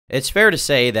It's fair to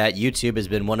say that YouTube has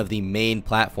been one of the main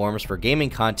platforms for gaming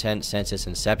content since its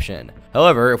inception.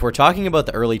 However, if we're talking about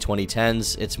the early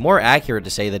 2010s, it's more accurate to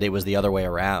say that it was the other way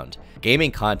around.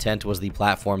 Gaming content was the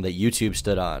platform that YouTube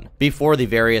stood on. Before the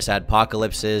various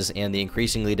adpocalypses and the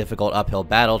increasingly difficult uphill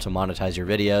battle to monetize your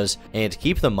videos and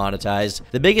keep them monetized,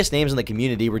 the biggest names in the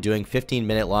community were doing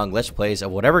 15-minute long Let's Plays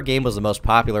of whatever game was the most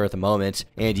popular at the moment,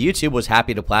 and YouTube was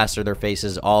happy to plaster their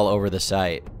faces all over the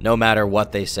site, no matter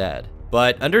what they said.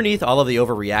 But underneath all of the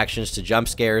overreactions to jump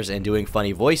scares and doing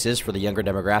funny voices for the younger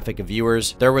demographic of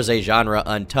viewers, there was a genre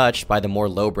untouched by the more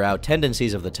lowbrow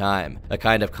tendencies of the time, a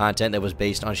kind of content that was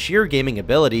based on sheer gaming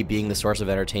ability being the source of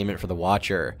entertainment for the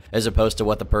watcher, as opposed to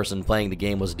what the person playing the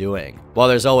game was doing. While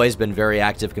there's always been very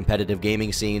active competitive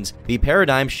gaming scenes, the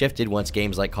paradigm shifted once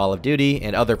games like Call of Duty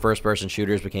and other first-person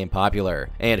shooters became popular,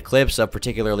 and clips of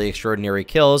particularly extraordinary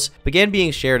kills began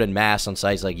being shared en masse on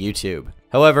sites like YouTube.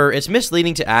 However, it's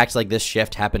misleading to act like this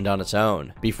shift happened on its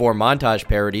own. Before montage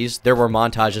parodies, there were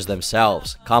montages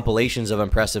themselves, compilations of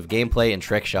impressive gameplay and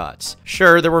trick shots.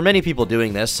 Sure, there were many people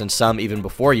doing this, and some even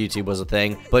before YouTube was a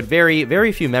thing, but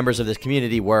very few members of this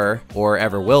community were, or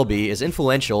ever will be, as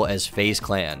influential as FaZe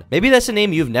Clan. Maybe that's a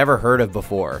name you've never heard of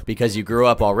before, because you grew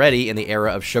up already in the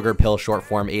era of sugar pill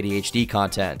short-form ADHD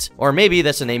content. Or maybe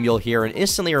that's a name you'll hear and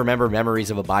instantly remember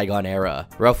memories of a bygone era.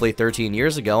 Roughly 13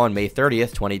 years ago, on May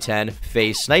 30th, 2010, FaZe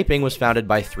Sniping was founded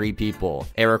by 3 people: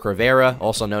 Eric Rivera,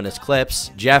 also known as Clips,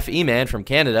 Jeff Eman from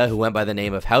Canada, who went by the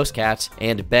name of Housecat,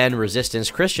 and Ben Resistance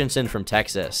Christensen from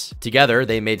Texas. Together,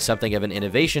 they made something of an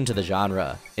innovation to the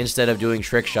genre. Instead of doing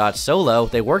trick shots solo,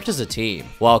 they worked as a team.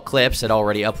 While Clips had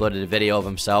already uploaded a video of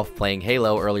himself playing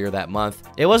Halo earlier that month,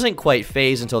 it wasn't quite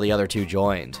FaZe until the other 2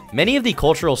 joined. Many of the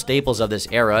cultural staples of this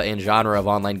era and genre of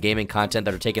online gaming content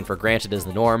that are taken for granted as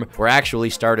the norm were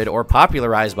actually started or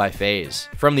popularized by FaZe.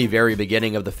 From the very beginning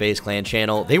of the FaZe Clan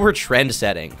channel, they were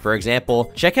trend-setting. For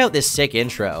example, check out this sick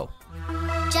intro.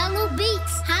 Jungle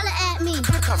Beats, holla at me.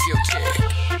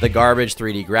 The garbage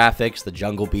 3D graphics, the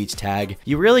Jungle Beats tag,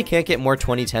 you really can't get more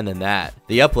 2010 than that.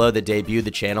 The upload that debuted the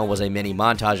channel was a mini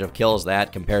montage of kills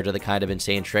that, compared to the kind of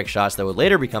insane trick shots that would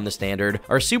later become the standard,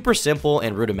 are super simple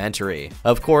and rudimentary.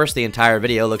 Of course, the entire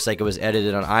video looks like it was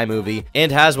edited on iMovie,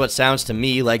 and has what sounds to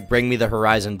me like Bring Me the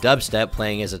Horizon dubstep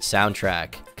playing as its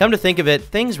soundtrack. Come to think of it,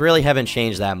 things really haven't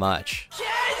changed that much. Can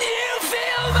you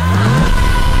feel that?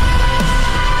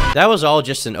 That was all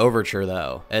just an overture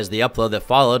though, as the upload that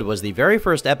followed was the very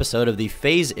first episode of the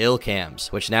FaZe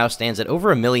Illcams, which now stands at over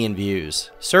 1 million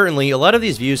views. Certainly, a lot of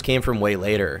these views came from way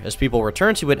later, as people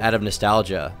returned to it out of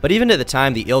nostalgia, but even at the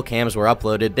time the Illcams were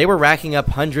uploaded, they were racking up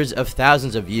hundreds of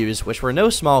thousands of views, which were no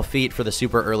small feat for the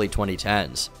super early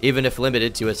 2010s. Even if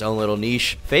limited to its own little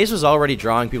niche, FaZe was already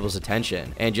drawing people's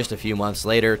attention, and just a few months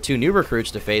later, 2 new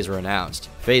recruits to FaZe were announced: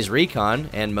 FaZe Recon,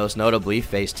 and most notably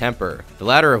FaZe Temper, the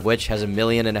latter of which has 1.5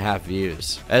 million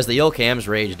views. As the Illcams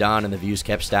raged on and the views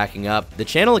kept stacking up, the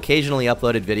channel occasionally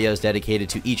uploaded videos dedicated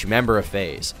to each member of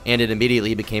FaZe, and it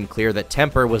immediately became clear that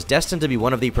Temper was destined to be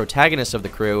one of the protagonists of the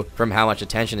crew from how much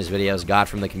attention his videos got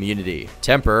from the community.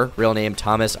 Temper, real name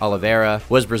Thomas Oliveira,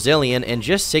 was Brazilian and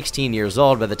just 16 years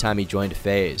old by the time he joined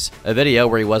FaZe. A video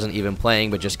where he wasn't even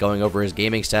playing but just going over his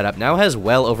gaming setup now has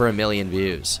well over 1 million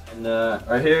views. And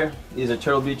right here, these are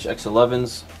Turtle Beach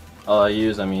X11s. All I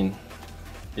use,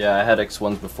 yeah, I had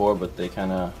X1s before, but they kind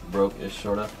of broke-ish,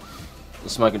 sort of.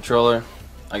 This is my controller.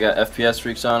 I got FPS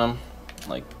streaks on them.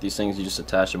 Like, these things, you just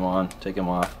attach them on, take them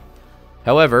off.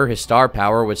 However, his star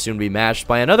power would soon be matched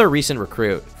by another recent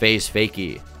recruit, FaZe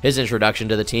Fakey. His introduction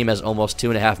to the team has almost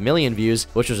 2.5 million views,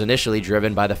 which was initially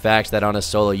driven by the fact that on his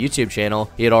solo YouTube channel,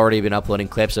 he had already been uploading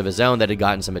clips of his own that had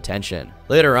gotten some attention.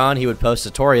 Later on, he would post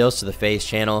tutorials to the FaZe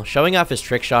channel, showing off his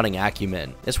trick-shotting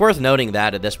acumen. It's worth noting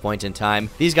that, at this point in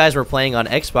time, these guys were playing on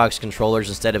Xbox controllers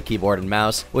instead of keyboard and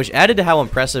mouse, which added to how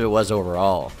impressive it was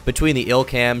overall. Between the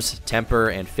Illcams, Temper,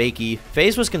 and Fakey,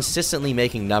 FaZe was consistently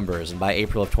making numbers, and by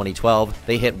April of 2012,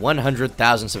 they hit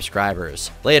 100,000 subscribers.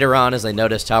 Later on, as they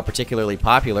noticed how particularly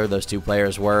popular those 2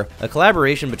 players were, a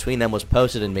collaboration between them was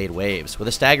posted and made waves, with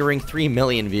a staggering 3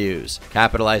 million views.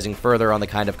 Capitalizing further on the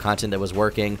kind of content that was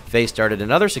working, FaZe started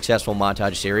another successful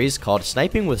montage series called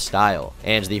Sniping with Style,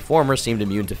 and the former seemed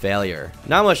immune to failure.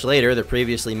 Not much later, the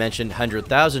previously mentioned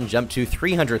 100,000 jumped to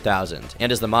 300,000, and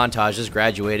as the montages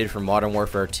graduated from Modern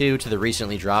Warfare 2 to the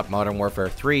recently dropped Modern Warfare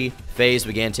 3, FaZe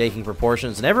began taking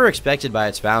proportions never expected by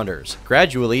its founders.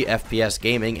 Gradually, FPS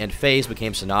gaming and FaZe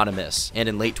became synonymous, and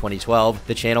in late 2012,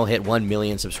 the channel hit 1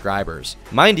 million subscribers.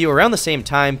 Mind you, around the same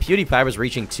time, PewDiePie was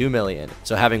reaching 2 million,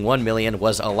 so having 1 million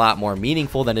was a lot more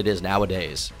meaningful than it is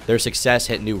nowadays. Their success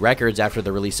hit new records after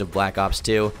the release of Black Ops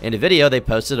 2, and a video they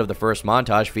posted of the first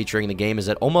montage featuring the game is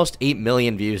at almost 8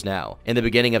 million views now. In the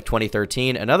beginning of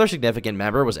 2013, another significant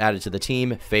member was added to the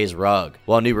team, FaZe.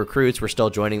 While new recruits were still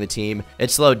joining the team,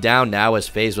 it slowed down now as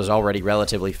FaZe was already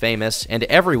relatively famous, and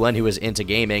everyone who was into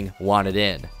gaming wanted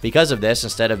in. Because of this,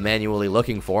 instead of manually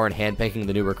looking for and handpicking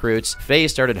the new recruits,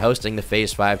 FaZe started hosting the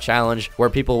FaZe 5 Challenge, where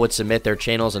people would submit their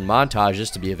channels and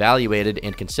montages to be evaluated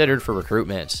and considered for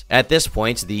recruitment. At this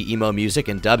point, the emo music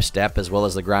and dubstep, as well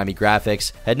as the grimy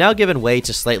graphics, had now given way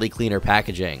to slightly cleaner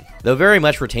packaging, though very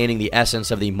much retaining the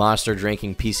essence of the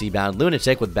monster-drinking PC-bound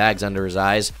lunatic with bags under his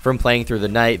eyes from playing through the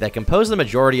night that composed the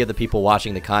majority of the people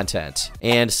watching the content.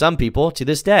 And some people, to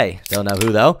this day. Don't know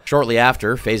who though. Shortly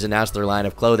after, FaZe announced their line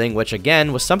of clothing, which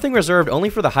again was something reserved only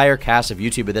for the higher caste of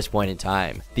YouTube at this point in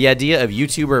time. The idea of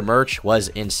YouTuber merch was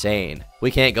insane. We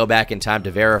can't go back in time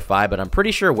to verify, but I'm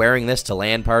pretty sure wearing this to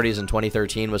LAN parties in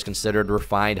 2013 was considered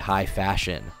refined high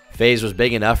fashion. FaZe was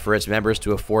big enough for its members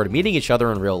to afford meeting each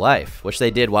other in real life, which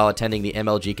they did while attending the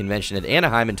MLG convention at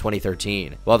Anaheim in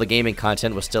 2013. While the gaming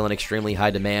content was still in extremely high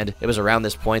demand, it was around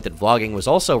this point that vlogging was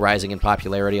also rising in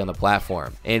popularity on the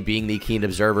platform, and being the keen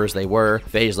observers they were,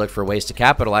 FaZe looked for ways to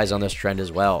capitalize on this trend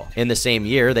as well. In the same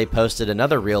year, they posted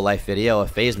another real-life video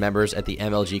of FaZe members at the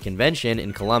MLG convention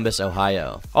in Columbus,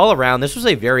 Ohio. All around, this was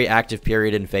a very active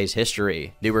period in FaZe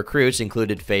history. New recruits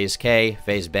included FaZe K,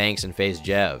 FaZe Banks, and FaZe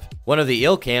Jev. One of the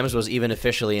cams was even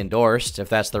officially endorsed, if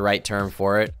that's the right term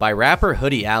for it, by rapper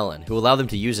Hoodie Allen, who allowed them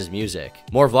to use his music.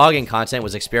 More vlogging content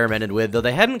was experimented with, though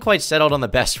they hadn't quite settled on the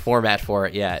best format for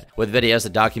it yet, with videos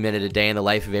that documented a day in the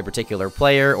life of a particular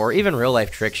player, or even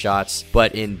real-life trick shots,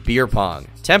 but in beer pong.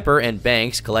 Temper and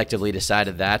Banks collectively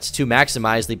decided that, to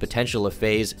maximize the potential of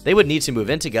FaZe, they would need to move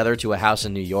in together to a house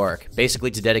in New York,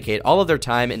 basically to dedicate all of their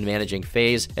time in managing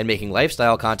FaZe and making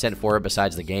lifestyle content for it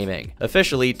besides the gaming.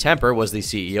 Officially, Temper was the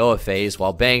CEO of FaZe,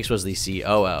 while Banks was the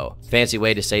COO. Fancy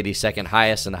way to say the second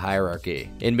highest in the hierarchy.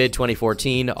 In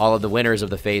mid-2014, all of the winners of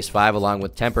the FaZe 5 along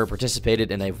with Temper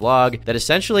participated in a vlog that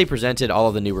essentially presented all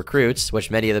of the new recruits,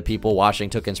 which many of the people watching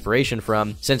took inspiration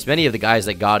from, since many of the guys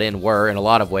that got in were, in a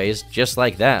lot of ways, just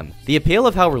like them. The appeal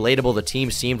of how relatable the team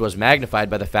seemed was magnified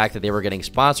by the fact that they were getting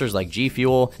sponsors like G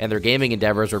Fuel, and their gaming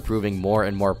endeavors were proving more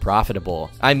and more profitable.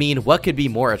 I mean, what could be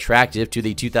more attractive to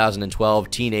the 2012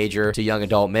 teenager to young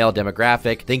adult male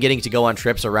demographic than getting to go on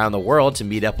trips around the world to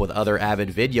meet up with other avid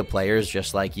video players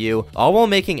just like you, all while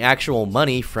making actual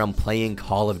money from playing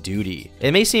Call of Duty.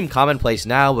 It may seem commonplace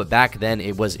now, but back then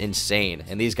it was insane,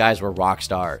 and these guys were rock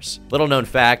stars. Little known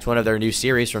fact, one of their new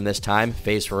series from this time,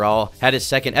 FaZe for All, had its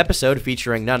second episode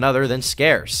featuring none other than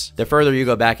Scarce. The further you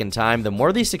go back in time, the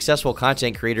more these successful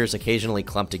content creators occasionally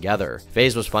clump together.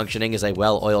 FaZe was functioning as a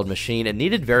well-oiled machine and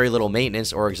needed very little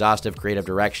maintenance or exhaustive creative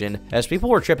direction, as people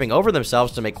were tripping over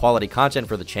themselves to make quality content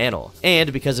for the channel.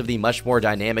 And because of the much more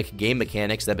dynamic game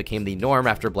mechanics that became the norm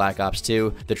after Black Ops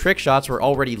 2, the trick shots were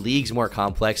already leagues more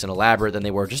complex and elaborate than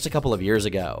they were just a couple of years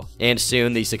ago. And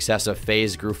soon, the success of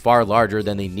FaZe grew far larger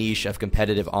than the niche of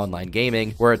competitive online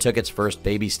gaming, where it took its first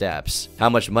baby steps. How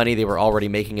much money they were already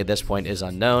making at this point is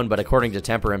unknown, but according to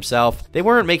Temper himself, they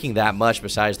weren't making that much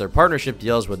besides their partnership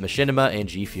deals with Machinima and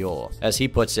G Fuel. As he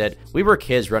puts it, "We were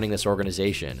kids running this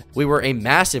organization. We were a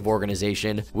massive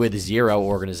organization with zero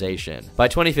organization." By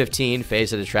 2015,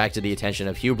 FaZe had attracted the attention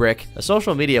of Hubrik, a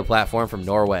social media platform from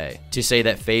Norway. To say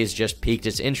that FaZe just piqued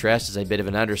its interest is a bit of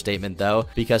an understatement though,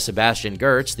 because Sebastian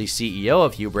Gertz, the CEO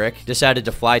of Hubrik, decided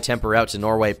to fly Temper out to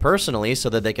Norway personally so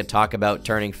that they could talk about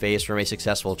turning FaZe from a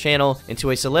successful channel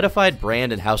into a solidified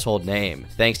brand and household name.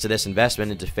 Thanks to this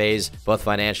investment into FaZe, both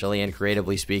financially and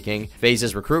creatively speaking,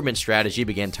 FaZe's recruitment strategy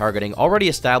began targeting already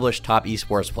established top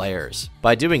esports players.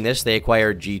 By doing this, they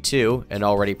acquired G2, an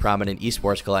already prominent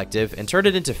esports collective, and turned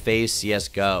it into FaZe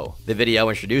CSGO. The video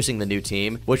introducing the new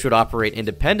team, which would operate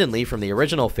independently from the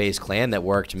original FaZe clan that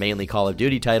worked mainly Call of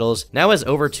Duty titles, now has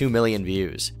over 2 million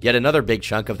views. Yet another big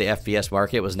chunk of the FPS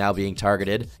market was now being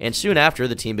targeted, and soon after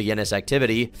the team began its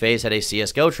activity, FaZe had a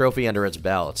CSGO trophy under its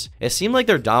belt. It seemed like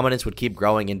their dominance would keep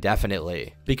growing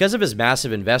indefinitely. Because of his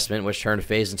massive investment, which turned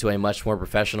FaZe into a much more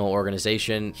professional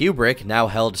organization, Hubrik now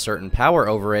held certain power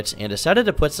over it and decided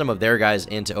to put some of their guys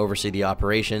in to oversee the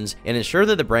operations and ensure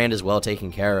that the brand is well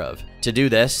taken care of. To do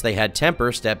this, they had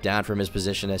Temper step down from his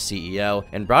position as CEO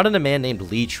and brought in a man named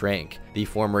Lee Trink, the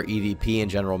former EVP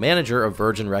and general manager of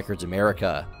Virgin Records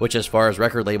America, which as far as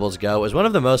record labels go is one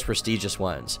of the most prestigious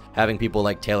ones, having people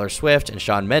like Taylor Swift and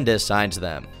Shawn Mendes signed to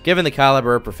them. Given the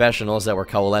caliber of professionals that were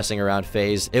coalescing around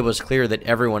FaZe, it was clear that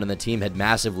everyone in the team had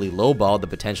massively lowballed the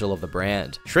potential of the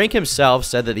brand. Shrink himself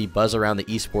said that the buzz around the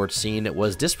esports scene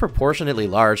was disproportionately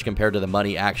large compared to the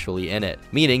money actually in it,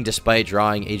 meaning despite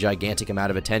drawing a gigantic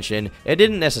amount of attention, it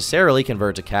didn't necessarily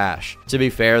convert to cash. To be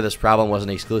fair, this problem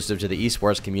wasn't exclusive to the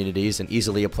esports communities and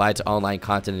easily applied to online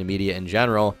content and media in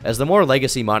general, as the more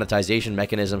legacy monetization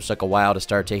mechanisms took a while to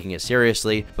start taking it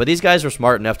seriously, but these guys were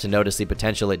smart enough to notice the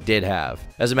potential it did have.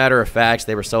 As a matter of fact,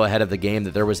 they were so ahead of the game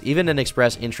that there was even an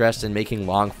express interest in making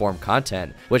long-form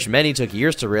content, which many took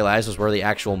years to realize was where the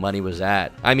actual money was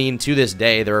at. I mean, to this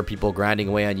day, there are people grinding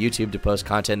away on YouTube to post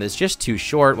content that's just too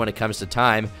short when it comes to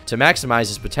time to maximize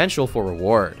its potential for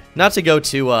reward. Not to go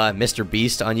to Mr.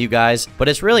 Beast on you guys, but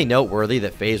it's really noteworthy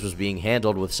that FaZe was being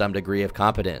handled with some degree of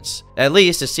competence. At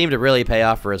least, it seemed to really pay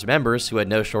off for its members, who had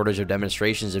no shortage of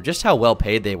demonstrations of just how well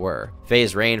paid they were.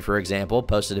 FaZe Rain, for example,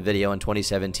 posted a video in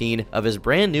 2017 of his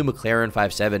brand new McLaren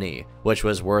 570, which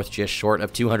was worth just short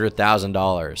of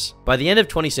 $200,000. By the end of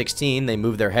 2016, they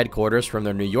moved their headquarters from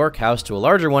their New York house to a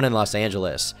larger one in Los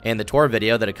Angeles, and the tour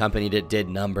video that accompanied it did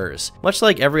numbers, much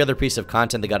like every other piece of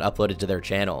content that got uploaded to their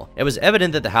channel. It was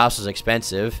evident that the house was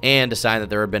expensive, and a sign that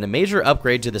there had been a major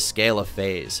upgrade to the scale of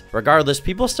FaZe. Regardless,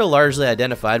 people still largely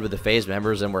identified with the FaZe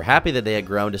members and were happy that they had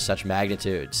grown to such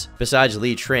magnitudes. Besides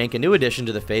Lee Trink, a new addition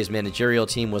to the FaZe managerial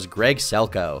team was Greg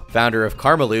Selko, founder of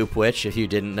Karmaloop, which, if you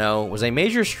didn't know, was a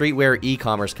major streetwear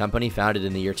e-commerce company founded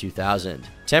in the year 2000.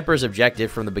 Temper's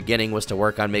objective from the beginning was to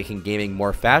work on making gaming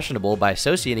more fashionable by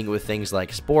associating it with things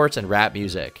like sports and rap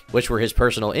music, which were his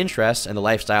personal interests and the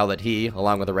lifestyle that he,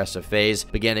 along with the rest of FaZe,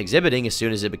 began exhibiting as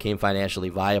soon as it became financially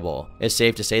viable. It's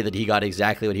safe to say that he got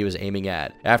exactly what he was aiming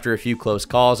at. After a few close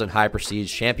calls and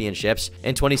high-prestige championships,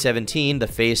 in 2017, the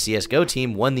FaZe CSGO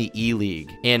team won the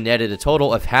E-League and netted a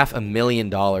total of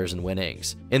 $500,000 in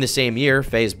winnings. In the same year,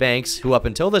 FaZe Banks, who up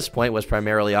until this point was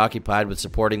primarily occupied with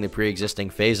supporting the pre-existing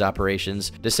FaZe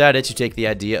operations, decided to take the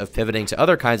idea of pivoting to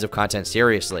other kinds of content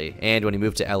seriously, and when he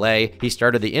moved to LA, he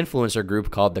started the influencer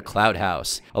group called The Clout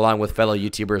House, along with fellow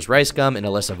YouTubers Ricegum and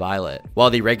Alyssa Violet.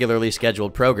 While the regularly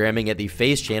scheduled programming at the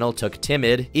FaZe channel took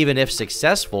timid, even if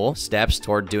successful, steps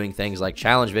toward doing things like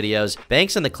challenge videos,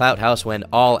 Banks and The Clout House went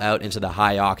all out into the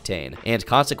high octane, and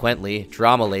consequently,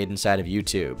 drama-laden side of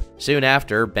YouTube. Soon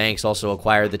after, Banks also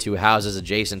acquired the two houses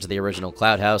adjacent to the original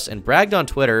Clout House and bragged on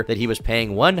Twitter that he was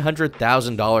paying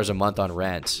 $100,000 a month on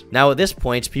rent. Now at this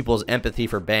point, people's empathy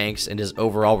for Banks and his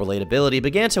overall relatability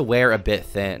began to wear a bit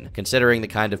thin, considering the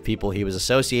kind of people he was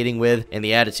associating with and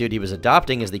the attitude he was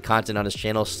adopting as the content on his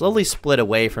channel slowly split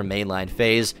away from mainline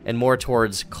FaZe and more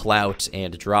towards clout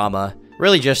and drama.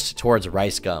 Really just towards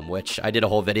Ricegum, which I did a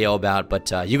whole video about,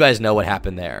 but you guys know what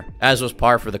happened there. As was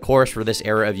par for the course for this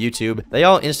era of YouTube, they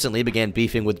all instantly began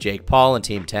beefing with Jake Paul and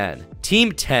Team 10.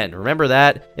 Team 10, remember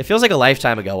that? It feels like a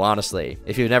lifetime ago, honestly.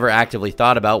 If you've never actively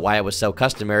thought about why it was so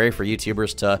customary for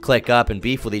YouTubers to click up and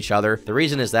beef with each other, the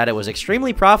reason is that it was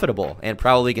extremely profitable, and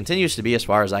probably continues to be as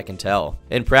far as I can tell.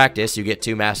 In practice, you get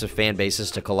two massive fan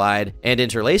bases to collide and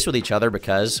interlace with each other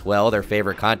because, well, their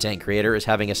favorite content creator is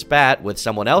having a spat with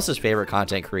someone else's favorite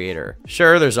content creator.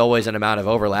 Sure, there's always an amount of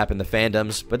overlap in the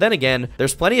fandoms, but then again,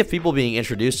 there's plenty of people being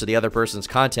introduced to the other person's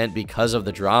content because of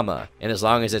the drama, and as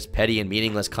long as it's petty and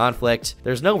meaningless conflict,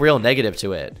 there's no real negative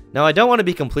to it. Now, I don't want to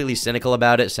be completely cynical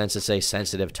about it since it's a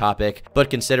sensitive topic, but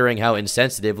considering how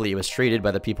insensitively it was treated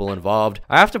by the people involved,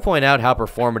 I have to point out how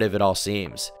performative it all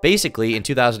seems. Basically, in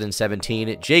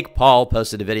 2017, Jake Paul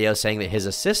posted a video saying that his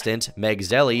assistant, Meg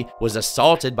Zelly, was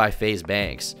assaulted by FaZe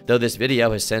Banks. Though this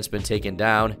video has since been taken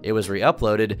down, it was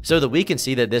re-uploaded so that we can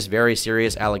see that this very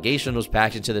serious allegation was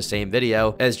packed into the same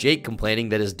video as Jake complaining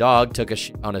that his dog took a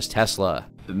shit on his Tesla.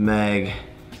 Meg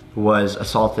was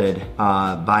assaulted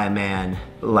by a man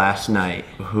last night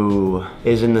who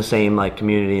is in the same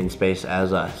community and space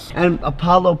as us. And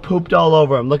Apollo pooped all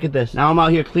over him. Look at this. Now I'm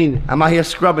out here cleaning. I'm out here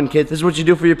scrubbing, kids. This is what you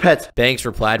do for your pets. Banks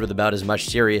replied with about as much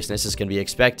seriousness as can be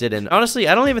expected, and honestly,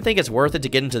 I don't even think it's worth it to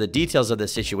get into the details of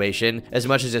this situation as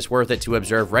much as it's worth it to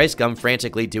observe Ricegum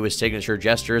frantically do his signature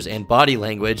gestures and body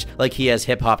language like he has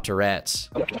hip-hop Tourette's.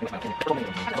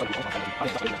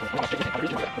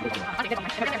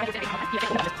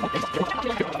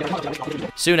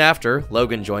 Soon after,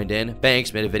 Logan joined in.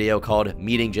 Banks made a video called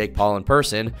Meeting Jake Paul in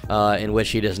Person, in which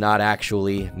he does not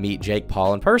actually meet Jake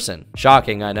Paul in person.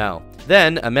 Shocking, I know.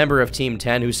 Then, a member of Team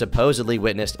 10 who supposedly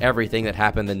witnessed everything that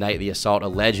happened the night the assault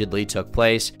allegedly took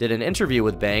place did an interview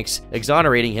with Banks,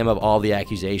 exonerating him of all the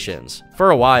accusations.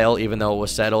 For a while, even though it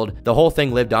was settled, the whole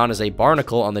thing lived on as a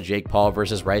barnacle on the Jake Paul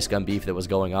versus Rice Gum beef that was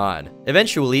going on.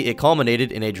 Eventually, it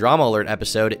culminated in a Drama Alert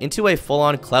episode into a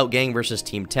full-on Clout Gang versus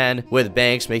Team 10, with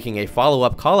Banks making a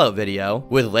follow-up call-out video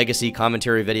with legacy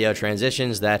commentary video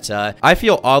transitions that I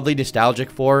feel oddly nostalgic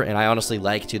for, and I honestly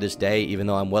like to this day, even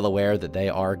though I'm well aware that they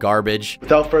are garbage.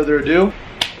 Without further ado,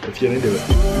 let's get into it.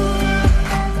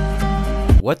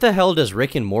 What the hell does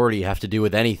Rick and Morty have to do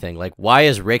with anything? Like, why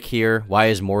is Rick here? Why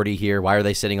is Morty here? Why are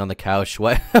they sitting on the couch?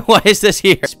 Why is this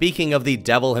here? Speaking of the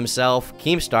devil himself,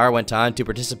 Keemstar went on to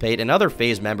participate in other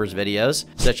FaZe members' videos,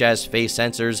 such as FaZe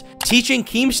Censors teaching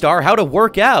Keemstar how to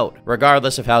work out.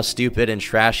 Regardless of how stupid and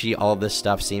trashy all of this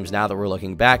stuff seems now that we're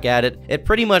looking back at it, it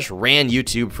pretty much ran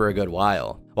YouTube for a good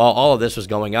while. While all of this was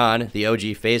going on, the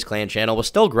OG FaZe Clan channel was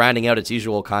still grinding out its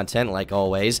usual content like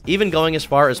always, even going as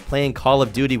far as playing Call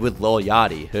of Duty with Lil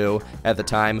Yachty, who, at the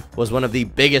time, was one of the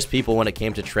biggest people when it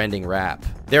came to trending rap.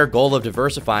 Their goal of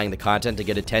diversifying the content to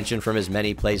get attention from as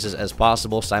many places as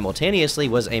possible simultaneously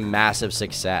was a massive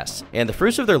success, and the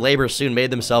fruits of their labor soon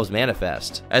made themselves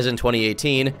manifest. As in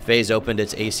 2018, FaZe opened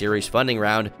its A-Series funding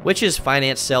round, which is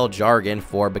finance cell jargon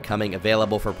for becoming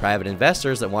available for private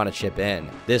investors that want to chip in.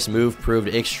 This move proved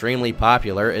extremely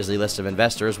popular as the list of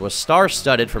investors was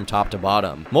star-studded from top to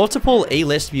bottom. Multiple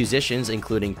A-list musicians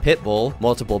including Pitbull,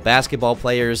 multiple basketball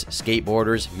players,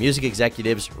 skateboarders, music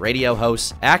executives, radio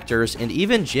hosts, actors, and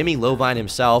even Jimmy Lovine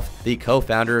himself, the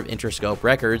co-founder of Interscope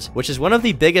Records, which is one of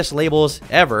the biggest labels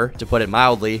ever, to put it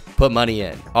mildly, put money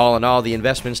in. All in all, the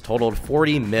investments totaled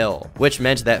 40 mil, which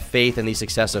meant that faith in the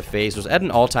success of FaZe was at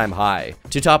an all-time high.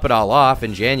 To top it all off,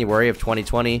 in January of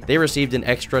 2020, they received an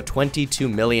extra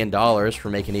 $22 million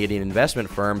from a Canadian investment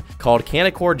firm called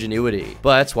Canaccord Genuity.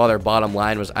 But while their bottom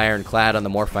line was ironclad on the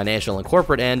more financial and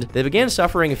corporate end, they began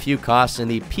suffering a few costs in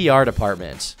the PR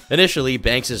department. Initially,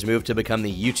 Banks' move to become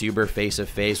the YouTuber face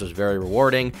of FaZe was very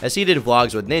rewarding, as he did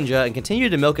vlogs with Ninja and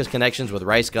continued to milk his connections with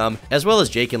Rice Gum, as well as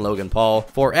Jake and Logan Paul,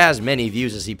 for as many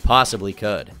views as he possibly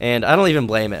could. And I don't even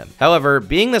blame him. However,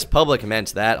 being this public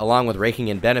meant that, along with raking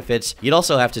in benefits, you'd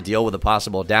also have to deal with the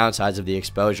possible downsides of the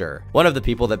exposure. One of the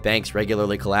people that Banks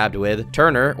regularly collabed with,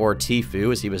 Turner, or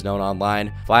Tfue as he was known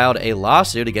online, filed a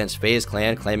lawsuit against FaZe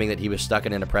Clan claiming that he was stuck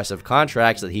in an oppressive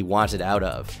contract that he wanted out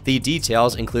of. The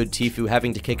details include Tfue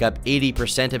having to kick up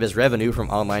 80% of his revenue from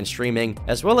online streaming,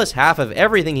 as well as half of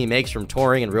everything he makes from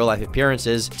touring and real-life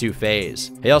appearances to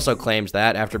FaZe. He also claims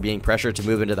that, after being pressured to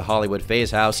move into the Hollywood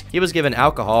FaZe house, he was given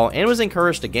alcohol and was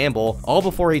encouraged to gamble, all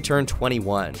before he turned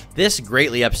 21. This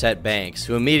greatly upset Banks,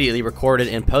 who immediately recorded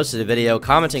and posted a video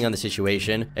commenting on the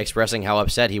situation, expressing how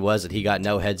upset he was that he got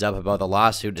no heads up about the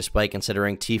lawsuit despite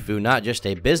considering Tfue not just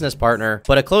a business partner,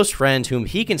 but a close friend whom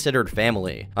he considered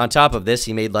family. On top of this,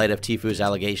 he made light of Tfue's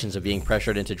allegations of being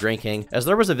pressured into drinking, as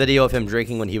there was a video of him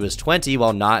drinking when he was 20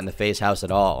 while not in the FaZe house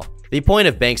at all. The point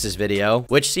of Banks' video,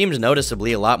 which seems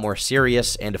noticeably a lot more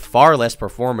serious and far less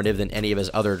performative than any of his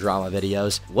other drama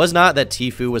videos, was not that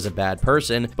Tfue was a bad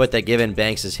person, but that given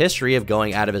Banks' history of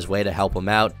going out of his way to help him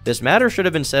out, this matter should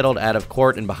have been settled out of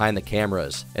court and behind the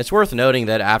cameras. It's worth noting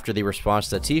that after the response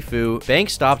to Tfue,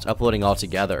 Banks stopped uploading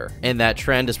altogether, and that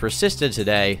trend has persisted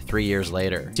today, 3 years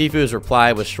later. Tfue's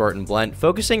reply was short and blunt,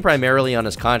 focusing primarily on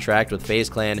his contract with FaZe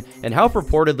Clan and how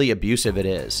purportedly abusive it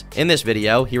is. In this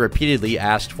video, he repeatedly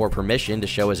asked for permission to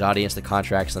show his audience the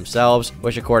contracts themselves,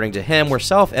 which according to him were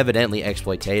self-evidently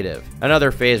exploitative.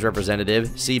 Another FaZe representative,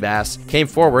 Seabass, came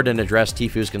forward and addressed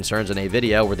Tfue's concerns in a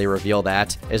video where they reveal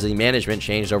that, as the management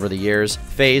changed over the years,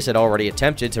 FaZe had already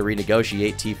attempted to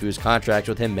renegotiate Tfue's contract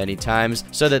with him many times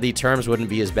so that the terms wouldn't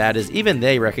be as bad as even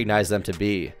they recognized them to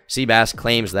be. Seabass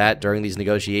claims that, during these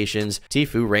negotiations,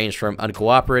 Tfue ranged from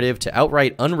uncooperative to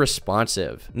outright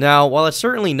unresponsive. Now, while it's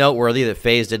certainly noteworthy that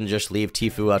FaZe didn't just leave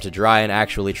Tfue out to dry and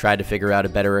actually try to figure out a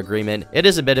better agreement, it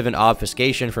is a bit of an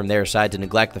obfuscation from their side to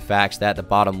neglect the facts that the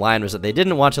bottom line was that they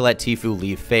didn't want to let Tfue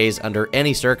leave FaZe under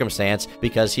any circumstance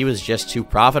because he was just too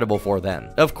profitable for them.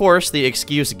 Of course, the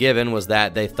excuse given was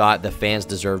that they thought the fans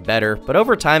deserved better, but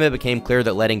over time it became clear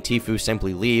that letting Tfue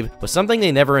simply leave was something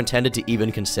they never intended to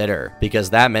even consider, because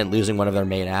that meant losing one of their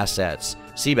main assets.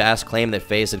 Seabass claimed that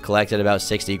FaZe had collected about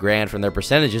 60 grand from their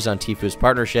percentages on Tfu's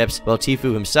partnerships, while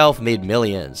Tfu himself made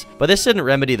millions. But this didn't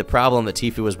remedy the problem that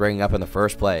Tfu was bringing up in the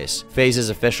first place. FaZe's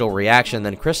official reaction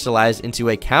then crystallized into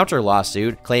a counter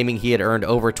lawsuit claiming he had earned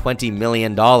over $20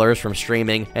 million from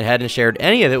streaming and hadn't shared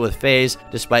any of it with FaZe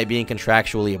despite being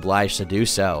contractually obliged to do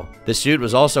so. The suit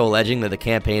was also alleging that the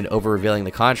campaign over-revealing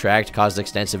the contract caused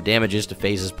extensive damages to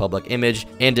FaZe's public image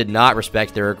and did not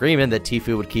respect their agreement that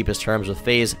Tfu would keep his terms with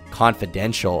FaZe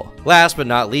confidential. Last but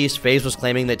not least, FaZe was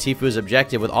claiming that Tfu's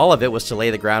objective with all of it was to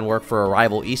lay the groundwork for a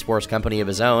rival esports company of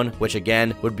his own, which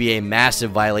again would be a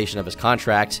massive violation of his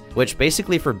contract, which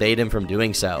basically forbade him from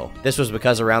doing so. This was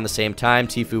because around the same time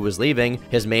Tfu was leaving,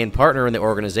 his main partner in the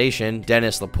organization,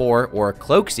 Dennis Lepore, or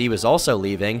Cloaksy, was also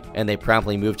leaving, and they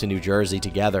promptly moved to New Jersey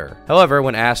together. However,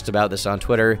 when asked about this on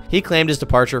Twitter, he claimed his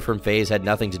departure from FaZe had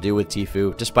nothing to do with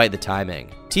Tfu, despite the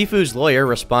timing. Tfu's lawyer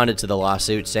responded to the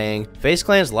lawsuit saying, FaZe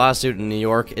Clan's lawsuit in New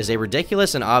York is a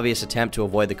ridiculous and obvious attempt to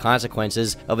avoid the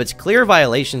consequences of its clear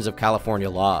violations of California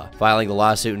law. Filing the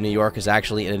lawsuit in New York is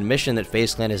actually an admission that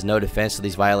FaZe Clan has no defense to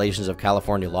these violations of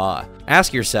California law.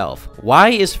 Ask yourself, why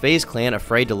is FaZe Clan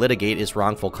afraid to litigate its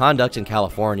wrongful conduct in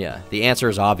California? The answer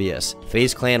is obvious.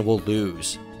 FaZe Clan will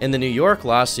lose. In the New York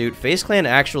lawsuit, FaZe Clan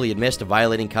actually admits to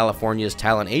violating California's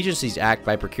Talent Agencies Act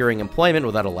by procuring employment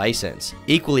without a license.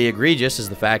 Equally egregious is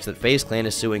the fact that FaZe Clan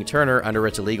is suing Turner under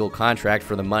its illegal contract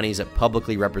for the monies it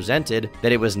publicly represented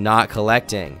that it was not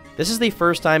collecting. This is the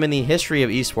first time in the history of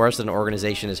esports that an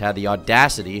organization has had the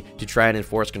audacity to try and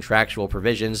enforce contractual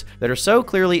provisions that are so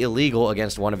clearly illegal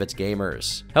against one of its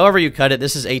gamers. However you cut it,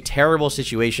 this is a terrible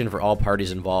situation for all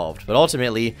parties involved, but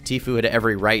ultimately, Tfu had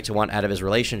every right to want out of his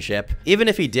relationship, even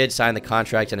if he did sign the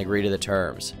contract and agree to the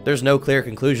terms. There's no clear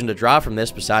conclusion to draw from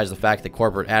this besides the fact that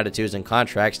corporate attitudes and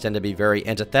contracts tend to be very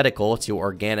antithetical to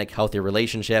organic, healthy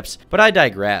relationships, but I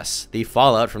digress. The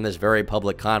fallout from this very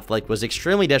public conflict was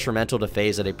extremely detrimental to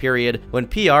FaZe at a period when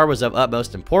PR was of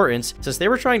utmost importance since they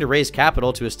were trying to raise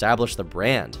capital to establish the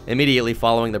brand. Immediately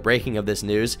following the breaking of this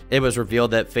news, it was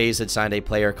revealed that FaZe had signed a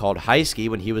player called Highski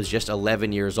when he was just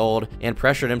 11 years old and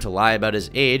pressured him to lie about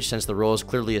his age since the rules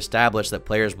clearly established that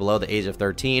players below the age of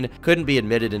 13 couldn't be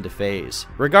admitted into FaZe.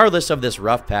 Regardless of this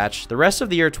rough patch, the rest of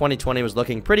the year 2020 was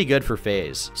looking pretty good for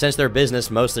FaZe. Since their business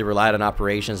mostly relied on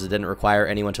operations that didn't require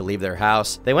anyone to leave their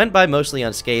house, they went by mostly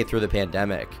unscathed through the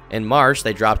pandemic. In March,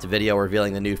 they dropped a video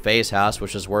revealing the new FaZe house,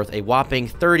 which was worth a whopping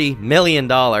 $30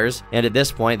 million, and at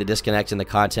this point, the disconnect in the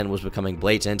content was becoming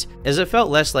blatant, as it felt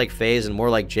less like FaZe and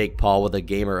more like Jake Paul with a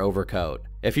gamer overcoat.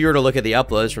 If you were to look at the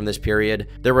uploads from this period,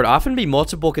 there would often be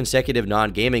multiple consecutive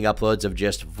non-gaming uploads of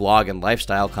just vlog and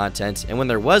lifestyle content, and when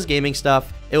there was gaming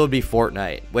stuff, it would be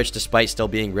Fortnite, which despite still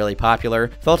being really popular,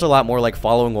 felt a lot more like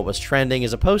following what was trending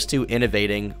as opposed to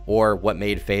innovating or what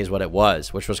made FaZe what it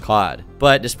was, which was COD.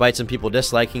 But despite some people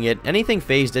disliking it, anything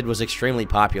FaZe did was extremely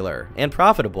popular and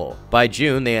profitable. By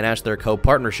June, they announced their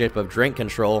co-partnership of Drink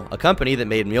Control, a company that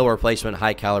made meal replacement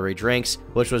high-calorie drinks,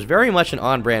 which was very much an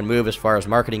on-brand move as far as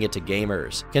marketing it to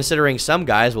gamers, considering some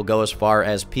guys will go as far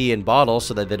as pee in bottles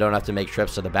so that they don't have to make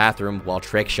trips to the bathroom while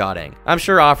trick-shotting. I'm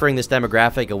sure offering this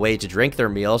demographic a way to drink their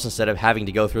meals instead of having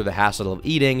to go through the hassle of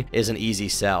eating is an easy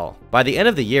sell. By the end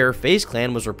of the year, FaZe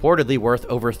Clan was reportedly worth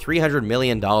over $300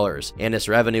 million, and its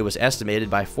revenue was estimated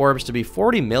by Forbes to be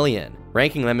 $40 million,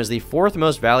 ranking them as the fourth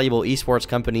most valuable esports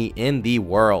company in the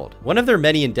world. One of their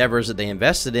many endeavors that they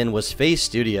invested in was FaZe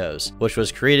Studios, which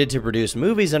was created to produce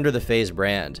movies under the FaZe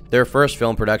brand. Their first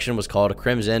film production was called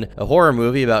Crimson, a horror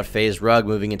movie about FaZe Rug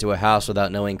moving into a house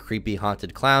without knowing creepy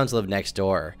haunted clowns live next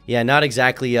door. Yeah, not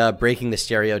exactly breaking the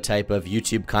stereotype of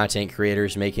YouTube content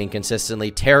creators making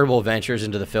consistently terrible ventures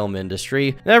into the film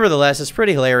industry. Nevertheless, it's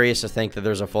pretty hilarious to think that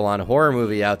there's a full-on horror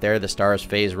movie out there that stars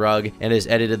FaZe Rug and is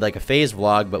edited like a FaZe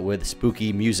vlog but with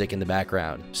spooky music in the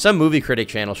background. Some movie critic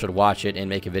channel should watch it and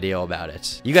make a video about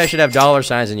it. You guys should have dollar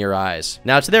signs in your eyes.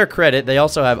 Now, to their credit, they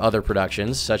also have other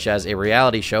productions, such as a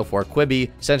reality show for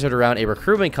Quibi centered around a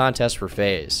recruitment contest for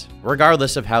FaZe.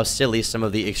 Regardless of how silly some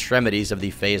of the extremities of the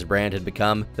FaZe brand had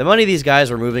become, the money these guys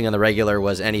were moving on the regular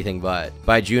was anything but.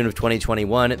 By June of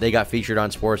 2021, they got featured on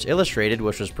Sports Illustrated,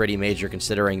 which was pretty major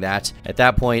considering that, at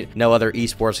that point, no other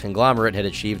esports conglomerate had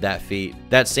achieved that feat.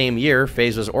 That same year,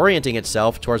 FaZe was orienting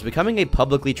itself towards becoming a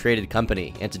publicly traded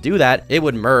company, and to do that, it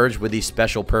would merge with the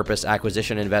special purpose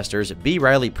acquisition investors B.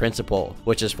 Riley Principal,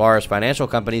 which as far as financial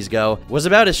companies go, was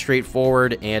about as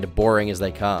straightforward and boring as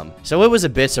they come. So it was a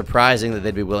bit surprising that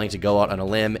they'd be willing to go out on a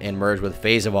limb and merge with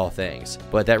FaZe of all things,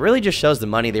 but that really just shows the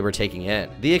money they were taking in.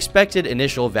 The expected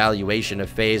initial valuation of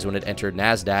FaZe when it entered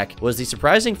NASDAQ was the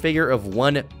surprising figure of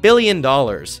 $1 billion,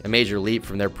 a major leap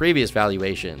from their previous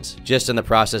valuations. Just in the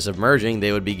process of merging,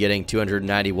 they would be getting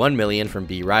 $291 million from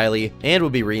B. Riley and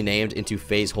would be renamed into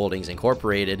FaZe Holdings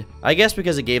Incorporated, I guess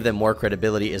because it gave them more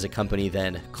credibility as a company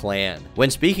than Clan. When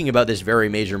speaking about this very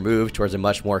major move towards a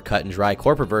much more cut and dry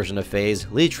corporate version of FaZe,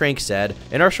 Lee Trink said,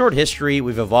 "In our short history,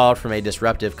 we've evolved from a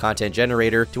disruptive content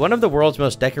generator to one of the world's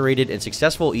most decorated and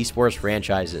successful esports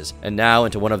franchises, and now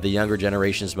into one of the younger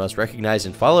generation's most recognized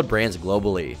and followed brands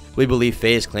globally. We believe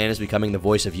FaZe Clan is becoming the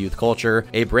voice of youth culture,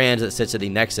 a brand that sits at the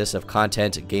nexus of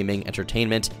content, gaming,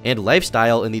 entertainment, and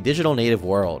lifestyle in the digital native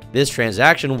world. This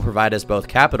transaction will provide us both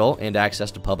capital and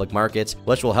access to public markets,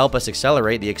 which will help us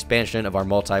accelerate the expansion of our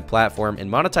multi-platform and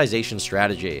monetization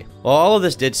strategy." While all of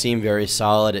this did seem very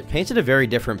solid, it painted a very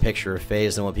different picture of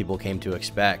FaZe than what people came to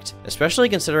expect, especially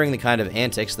considering the kind of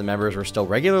antics the members were still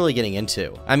regularly getting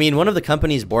into. I mean, one of the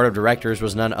company's board of directors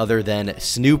was none other than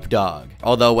Snoop Dogg,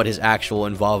 although what his actual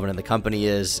involvement in the company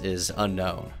is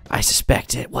unknown. I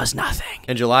suspect it was nothing.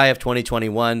 In July of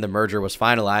 2021, the merger was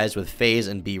finalized with FaZe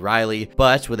and B. Riley,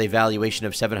 but with a valuation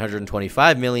of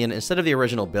 $725 million instead of the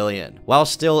original billion. While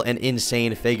still an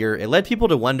insane figure, it led people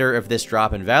to wonder if this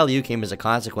drop in value came as a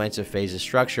consequence of FaZe's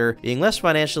structure being less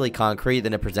financially concrete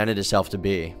than it presented itself to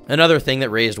be. Another thing that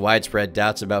raised widespread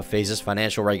doubts about FaZe's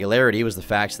financial regularity was the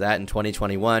fact that in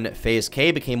 2021, FaZe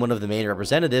K became one of the main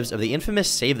representatives of the infamous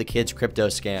Save the Kids crypto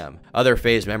scam. Other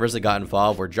FaZe members that got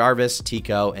involved were Jarvis,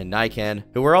 Tico, and Nikan,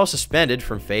 who were all suspended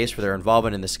from FaZe for their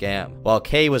involvement in the scam, while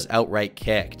K was outright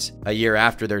kicked. A year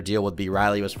after their deal with B.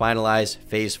 Riley was finalized,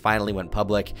 FaZe finally went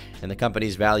public, and the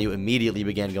company's value immediately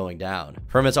began going down.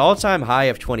 From its all-time high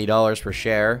of $20 per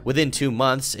share, within 2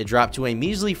 months, it dropped to a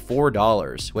measly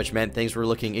 $4, which meant things were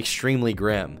looking extremely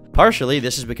grim. Partially,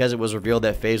 this is because it was revealed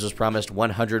that FaZe was promised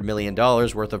 $100 million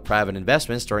worth of private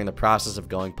investments during the process of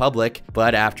going public,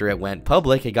 but after it went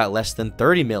public, it got less than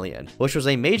 $30 million, which was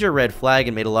a major red flag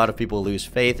and made a lot of people lose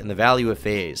faith in the value of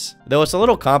FaZe. Though it's a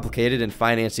little complicated and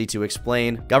financy to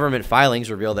explain, government filings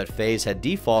reveal that FaZe had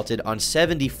defaulted on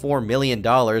 $74 million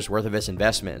worth of its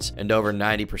investments, and over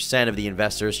 90% of the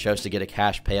investors chose to get a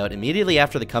cash payout immediately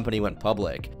after the company went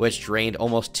public, which drained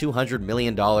almost $200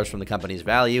 million from the company's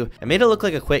value and made it look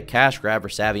like a quick cash grab for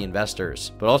savvy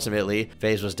investors. But ultimately,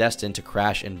 FaZe was destined to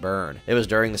crash and burn. It was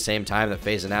during the same time that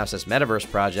FaZe announced its metaverse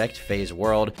project, FaZe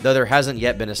World, though there hasn't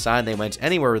yet been a sign they went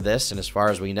anywhere with this, and as far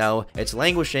as we know, it's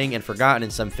languishing and forgotten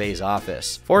in some FaZe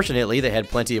office. Fortunately, they had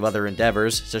plenty of other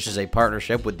endeavors, such as a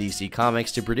partnership with DC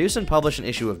Comics to produce and publish an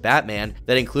issue of Batman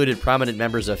that included prominent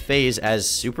members of FaZe as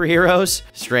superheroes.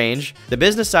 Strange. The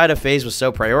business side of FaZe was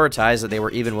so prioritized that they were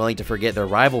even willing to forget their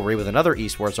rivalry with another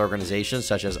esports organization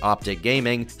such as Optic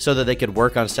Gaming so that they could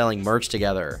work on selling merch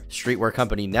together. Streetwear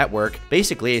company Network,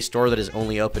 basically a store that is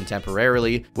only open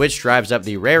temporarily, which drives up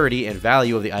the rarity and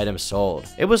value of the items sold.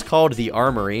 It was called The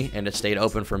Armory, and it stayed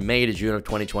open from May to June of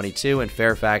 2022 in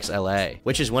Fairfax, LA,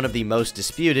 which is one of the most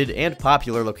disputed and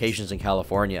popular locations in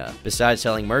California. Besides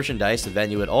selling merchandise, the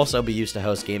venue would also be used to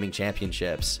host gaming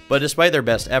championships. But despite their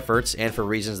best efforts, and for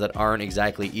reasons that aren't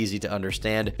exactly easy to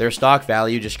understand, their stock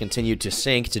value just continued to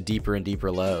sink to deeper and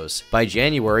deeper lows. By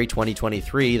January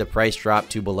 2023, the price dropped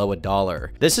to below $1.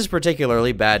 This is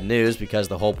particularly bad news because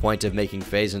the whole point of making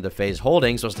FaZe into FaZe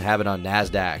Holdings was to have it on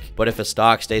NASDAQ. But if a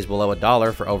stock stays below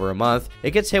 $1 for over a month,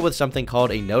 it gets hit with something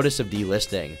called a notice of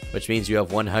delisting, which means you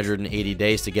have 180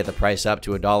 days to get the price up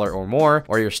to $1 or more,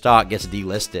 or your stock gets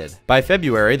delisted. By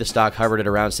February, the stock hovered at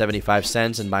around 75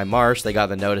 cents, and by March, they got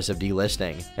the notice of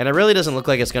delisting. And it really doesn't look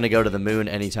like it's going to go to the moon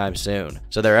anytime soon,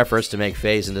 so their efforts to make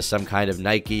FaZe into some kind of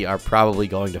Nike are probably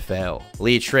going to fail.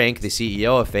 Lee Trink, the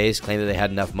CEO of FaZe, claimed that they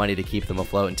had enough money to keep them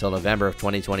afloat until November of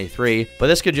 2023, but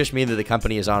this could just mean that the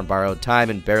company is on borrowed time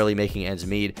and barely making ends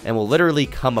meet, and will literally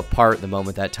come apart the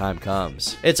moment that time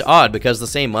comes. It's odd because the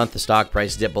same month the stock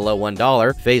price dipped below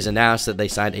 $1, FaZe announced that they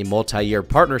signed a multi-year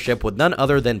partnership with none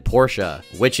other than Porsche,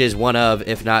 which is one of,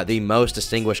 if not the most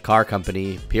distinguished car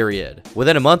company, period.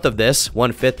 Within a month of this,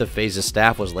 1/5 of FaZe's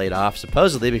staff was laid off,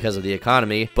 supposedly because of the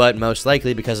economy, but most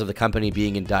likely because of the company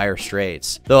being in dire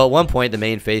straits. Though at one point the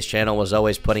main FaZe channel was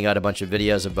always putting out a bunch of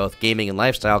videos of both gaming and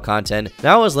lifestyle content,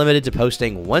 now it was limited to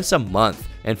posting once a month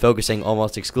and focusing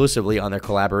almost exclusively on their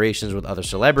collaborations with other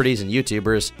celebrities and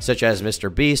YouTubers such as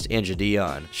Mr. Beast and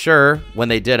Jadion. Sure, when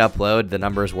they did upload, the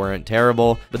numbers weren't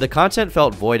terrible, but the content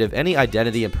felt void of any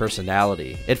identity and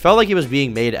personality. It felt like it was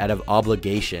being made out of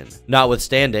obligation.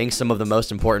 Notwithstanding, some of the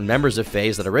most important members of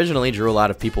FaZe that originally drew a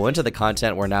lot of people into the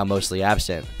content were now mostly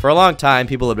absent. For a long time,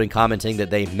 people have been commenting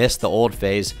that they missed the old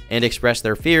FaZe and expressed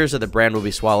their fears that the brand will be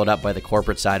swallowed up by the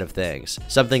corporate side of things,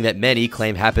 something that many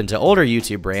claim happened to older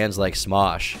YouTube brands like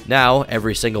Smosh. Now,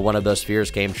 every single one of those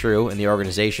fears came true, and the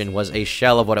organization was a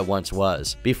shell of what what it once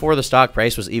was. Before the stock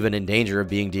price was even in danger of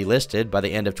being delisted by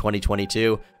the end of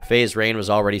 2022, FaZe Rain was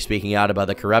already speaking out about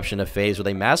the corruption of FaZe with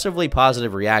a massively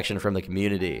positive reaction from the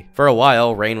community. For a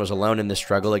while, Rain was alone in this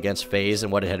struggle against FaZe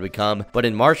and what it had become, but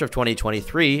in March of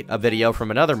 2023, a video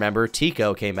from another member,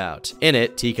 Tico, came out. In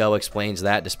it, Tico explains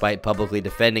that despite publicly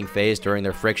defending FaZe during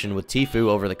their friction with Tfue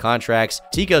over the contracts,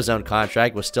 Tico's own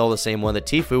contract was still the same one that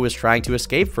Tfue was trying to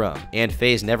escape from, and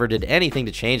FaZe never did anything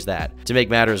to change that. To make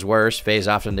matters worse, FaZe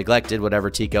often neglected whatever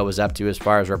Tico was up to as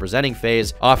far as representing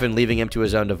FaZe, often leaving him to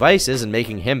his own devices and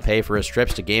making him pay for his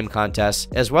trips to game contests,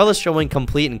 as well as showing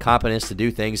complete incompetence to do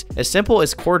things as simple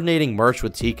as coordinating merch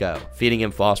with Tico, feeding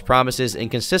him false promises, and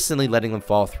consistently letting them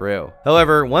fall through.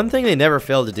 However, one thing they never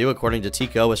failed to do, according to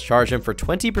Tico, was charge him for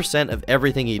 20% of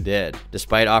everything he did,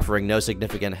 despite offering no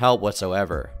significant help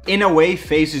whatsoever. In a way,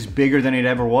 FaZe is bigger than it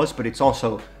ever was, but it's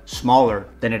also smaller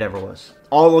than it ever was.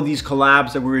 All of these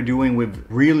collabs that we were doing with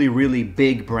really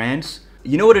big brands,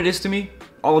 you know what it is to me?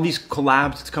 All of these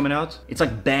collabs that's coming out, it's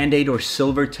like Band-Aid or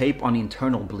silver tape on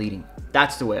internal bleeding.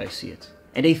 That's the way I see it.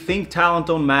 And they think talent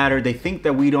don't matter, they think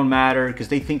that we don't matter, because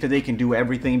they think that they can do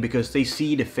everything because they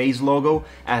see the FaZe logo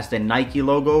as the Nike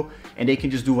logo, and they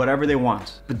can just do whatever they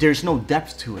want. But there's no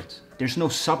depth to it. There's no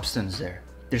substance there.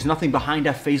 There's nothing behind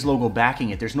that FaZe logo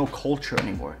backing it. There's no culture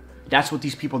anymore. That's what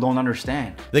these people don't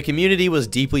understand. The community was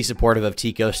deeply supportive of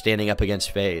Tico standing up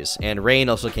against FaZe, and Rain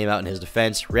also came out in his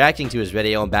defense, reacting to his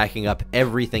video and backing up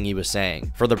everything he was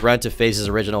saying. For the brunt of FaZe's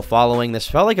original following, this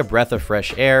felt like a breath of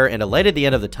fresh air and a light at the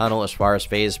end of the tunnel as far as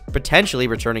FaZe potentially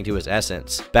returning to his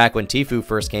essence. Back when Tfue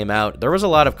first came out, there was a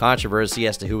lot of controversy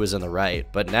as to who was in the right,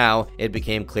 but now it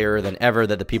became clearer than ever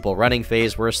that the people running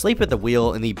FaZe were asleep at the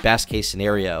wheel in the best case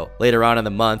scenario. Later on in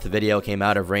the month, a video came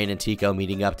out of Rain and Tico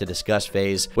meeting up to discuss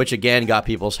FaZe, which again got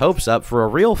people's hopes up for a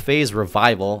real FaZe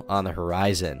revival on the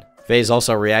horizon. FaZe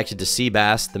also reacted to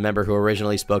Seabass, the member who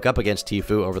originally spoke up against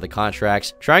Tfue over the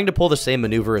contracts, trying to pull the same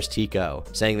maneuver as Tico,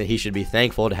 saying that he should be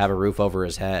thankful to have a roof over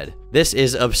his head. This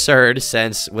is absurd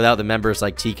since, without the members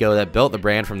like Tico that built the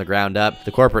brand from the ground up,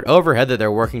 the corporate overhead that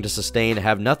they're working to sustain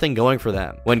have nothing going for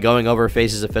them. When going over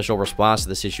FaZe's official response to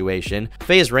the situation,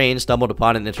 FaZe Rain stumbled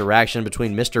upon an interaction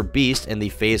between Mr. Beast and the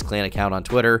FaZe Clan account on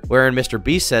Twitter, wherein Mr.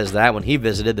 Beast says that when he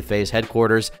visited the FaZe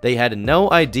headquarters, they had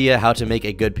no idea how to make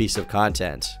a good piece of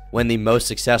content. When the most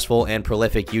successful and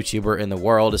prolific YouTuber in the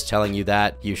world is telling you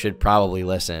that, you should probably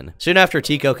listen. Soon after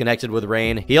Tico connected with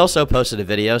Rain, he also posted a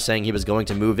video saying he was going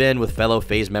to move in with fellow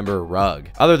FaZe member Rug.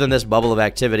 Other than this bubble of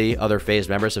activity, other FaZe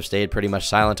members have stayed pretty much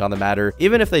silent on the matter,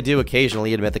 even if they do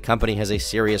occasionally admit the company has a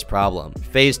serious problem.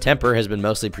 FaZe Temper has been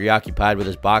mostly preoccupied with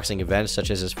his boxing events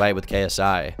such as his fight with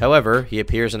KSI. However, he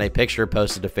appears in a picture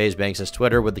posted to FaZe Banks'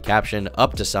 Twitter with the caption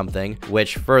 "up to something,"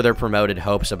 which further promoted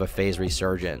hopes of a FaZe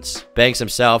resurgence. Banks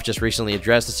himself just recently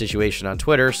addressed the situation on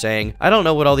Twitter, saying, "I don't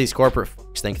know what all these corporate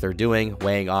f***s think they're doing,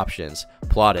 weighing options,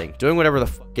 plotting, doing whatever the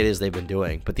f*** it is they've been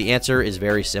doing. But the answer is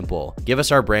very simple. Give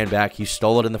us our brand back. You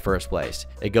stole it in the first place.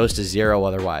 It goes to zero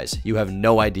otherwise. You have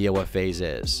no idea what FaZe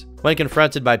is." When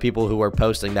confronted by people who were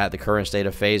posting that the current state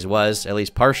of FaZe was, at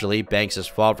least partially, Banks'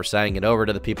 fault for signing it over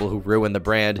to the people who ruined the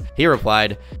brand, he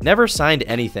replied, "Never signed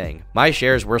anything. My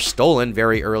shares were stolen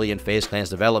very early in FaZe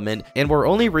Clan's development and were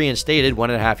only reinstated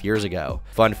 1.5 years ago.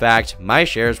 Fun fact, my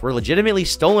shares were legitimately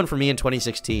stolen from me in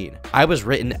 2016. I was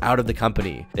written out of the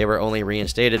company. They were only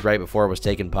reinstated right before it was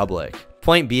taken public."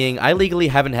 Point being, I legally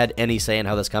haven't had any say in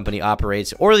how this company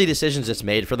operates or the decisions it's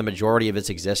made for the majority of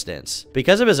its existence.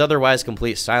 Because of his otherwise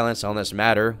complete silence on this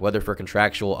matter, whether for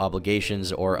contractual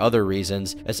obligations or other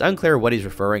reasons, it's unclear what he's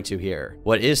referring to here.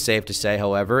 What is safe to say,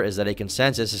 however, is that a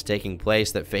consensus is taking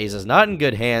place that FaZe is not in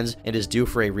good hands and is due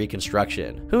for a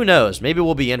reconstruction. Who knows, maybe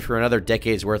we'll be in for another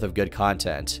decade's worth of good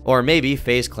content. Or maybe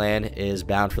FaZe Clan is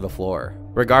bound for the floor.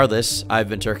 Regardless, I've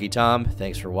been Turkey Tom,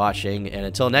 thanks for watching, and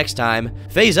until next time,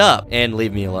 FaZe up and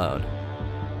leave me alone.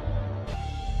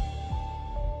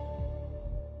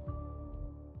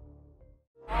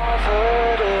 I've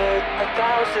heard it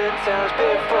 1,000 times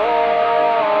before,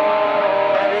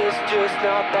 and it's just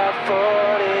not that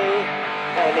funny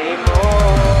anymore.